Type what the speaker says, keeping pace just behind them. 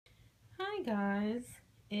Hi guys,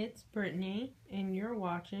 it's Brittany and you're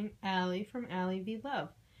watching Allie from allievLuv.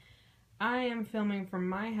 I am filming from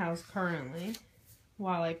my house currently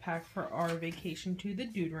while I pack for our vacation to the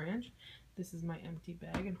Dude Ranch. This is my empty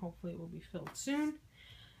bag and hopefully it will be filled soon.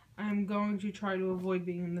 I'm going to try to avoid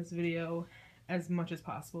being in this video as much as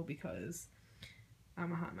possible because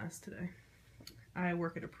I'm a hot mess today. I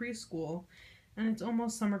work at a preschool and it's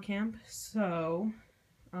almost summer camp, so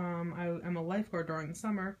I'm a lifeguard during the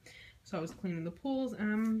summer. So I was cleaning the pools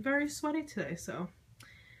and I'm very sweaty today. So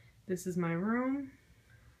this is my room.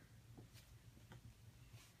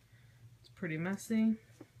 It's pretty messy.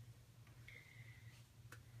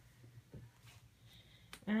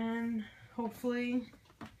 And hopefully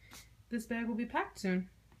this bag will be packed soon.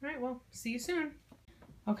 Alright, well, see you soon.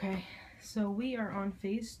 Okay, so we are on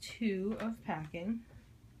phase 2 of packing.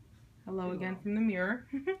 Hello again from the mirror.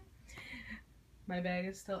 My bag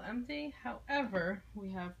is still empty, however, we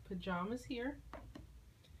have pajamas here,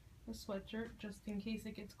 a sweatshirt just in case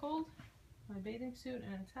it gets cold, my bathing suit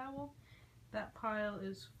and a towel. That pile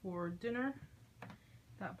is for dinner,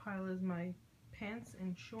 that pile is my pants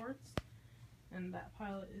and shorts, and that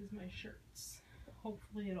pile is my shirts.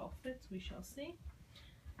 Hopefully it all fits, we shall see.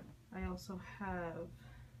 I also have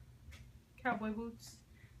cowboy boots,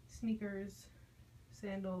 sneakers,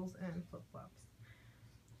 sandals, and flip-flops.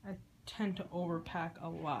 I tend to overpack a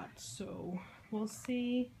lot, so we'll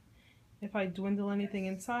see if I dwindle anything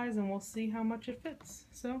in size and we'll see how much it fits.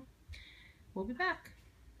 So we'll be back.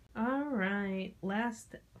 Alright,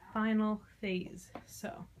 last final phase.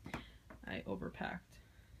 So I overpacked,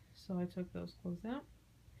 so I took those clothes out.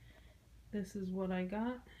 This is what I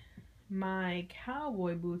got. My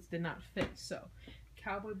cowboy boots did not fit, so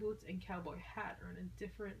cowboy boots and cowboy hat are in a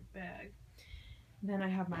different bag. Then I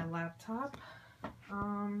have my laptop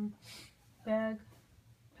bag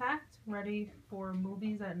packed, ready for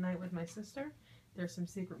movies at night with my sister. There's some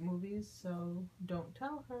secret movies, so don't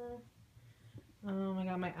tell her. I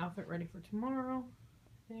got my outfit ready for tomorrow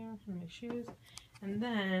there, and my shoes. And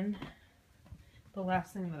then the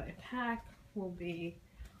last thing that I pack will be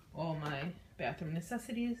all my bathroom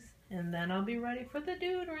necessities, and then I'll be ready for the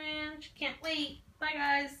Dude Ranch. Can't wait. Bye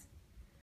guys.